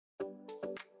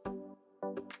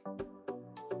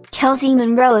Kelsi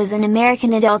Monroe is an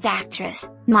American adult actress,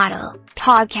 model,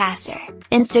 podcaster,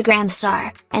 Instagram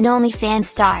star, and OnlyFans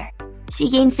star.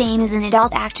 She gained fame as an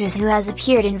adult actress who has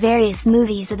appeared in various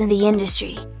movies within the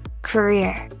industry.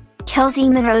 Career: Kelsi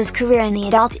Monroe's career in the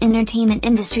adult entertainment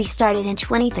industry started in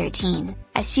 2013,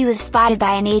 as she was spotted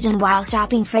by an agent while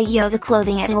shopping for yoga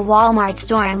clothing at a Walmart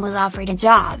store and was offered a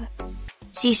job.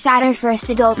 She shot her first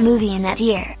adult movie in that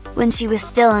year, when she was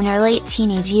still in her late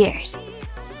teenage years.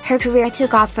 Her career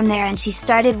took off from there and she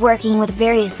started working with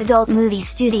various adult movie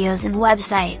studios and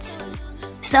websites.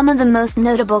 Some of the most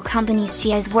notable companies she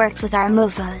has worked with are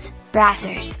Mofos,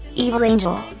 Brassers, Evil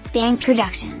Angel, Bang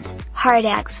Productions, Hard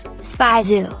X, Spy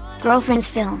Zoo, Girlfriends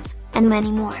Films, and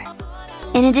many more.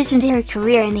 In addition to her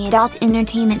career in the adult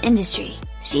entertainment industry,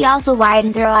 she also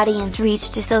widens her audience reach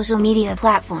to social media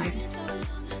platforms.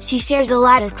 She shares a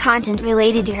lot of content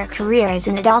related to her career as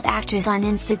an adult actress on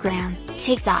Instagram,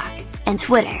 TikTok, and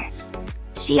Twitter.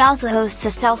 She also hosts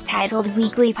a self-titled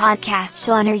weekly podcast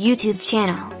show on her YouTube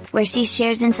channel, where she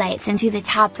shares insights into the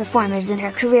top performers in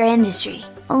her career industry,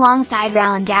 alongside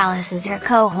Rowan Dallas as her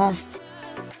co-host.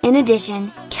 In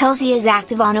addition, Kelsi is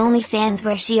active on OnlyFans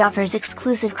where she offers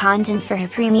exclusive content for her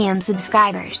premium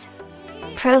subscribers.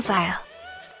 Profile: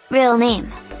 Real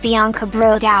name: Bianca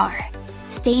Brodauer.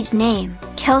 Stage name: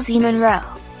 Kelsi Monroe.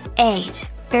 Age: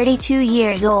 32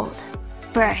 years old.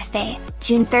 Birthday: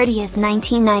 June 30th,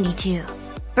 1992.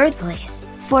 Birthplace: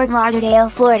 Fort Lauderdale,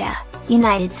 Florida,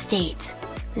 United States.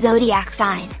 Zodiac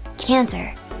sign: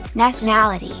 Cancer.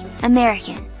 Nationality: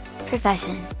 American.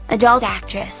 Profession: adult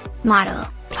actress, model,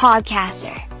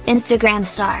 podcaster, Instagram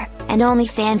star, and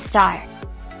OnlyFans star.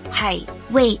 Height,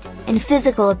 weight, and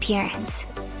physical appearance.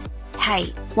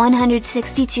 Height: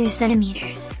 162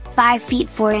 centimeters, 5 feet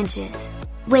 4 inches.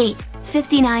 Weight: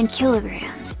 59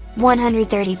 kilograms,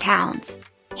 130 pounds.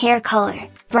 Hair color: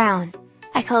 brown.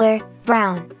 Eye color: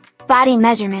 brown. Body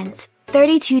measurements: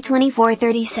 32, 24,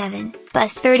 37,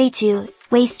 bust 32,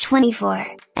 waist 24,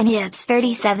 and hips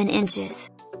 37 inches.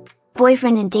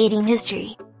 Boyfriend and dating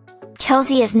history: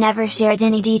 Kelsi has never shared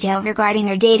any detail regarding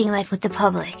her dating life with the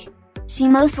public. She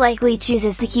most likely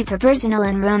chooses to keep her personal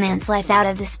and romance life out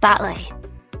of the spotlight.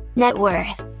 Net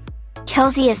worth: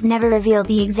 Kelsi has never revealed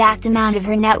the exact amount of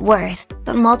her net worth,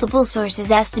 but multiple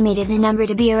sources estimated the number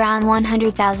to be around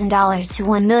 $100,000 to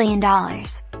 $1 million.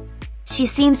 She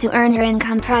seems to earn her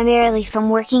income primarily from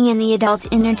working in the adult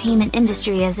entertainment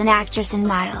industry as an actress and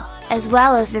model, as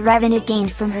well as the revenue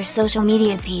gained from her social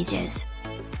media pages.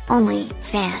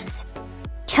 OnlyFans: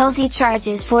 Kelsi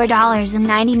charges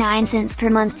 $4.99 per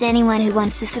month to anyone who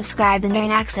wants to subscribe and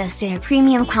earn access to her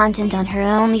premium content on her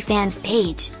OnlyFans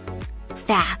page.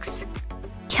 Facts: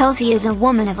 Kelsi is a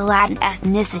woman of a Latin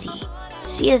ethnicity.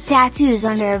 She has tattoos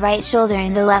on her right shoulder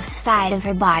and the left side of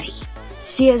her body.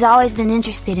 She has always been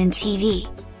interested in TV.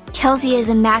 Kelsi is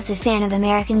a massive fan of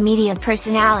American media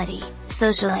personality,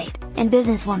 socialite, and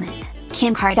businesswoman,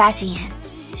 Kim Kardashian.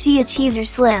 She achieved her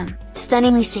slim,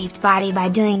 stunningly shaped body by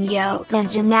doing yoga and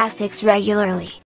gymnastics regularly.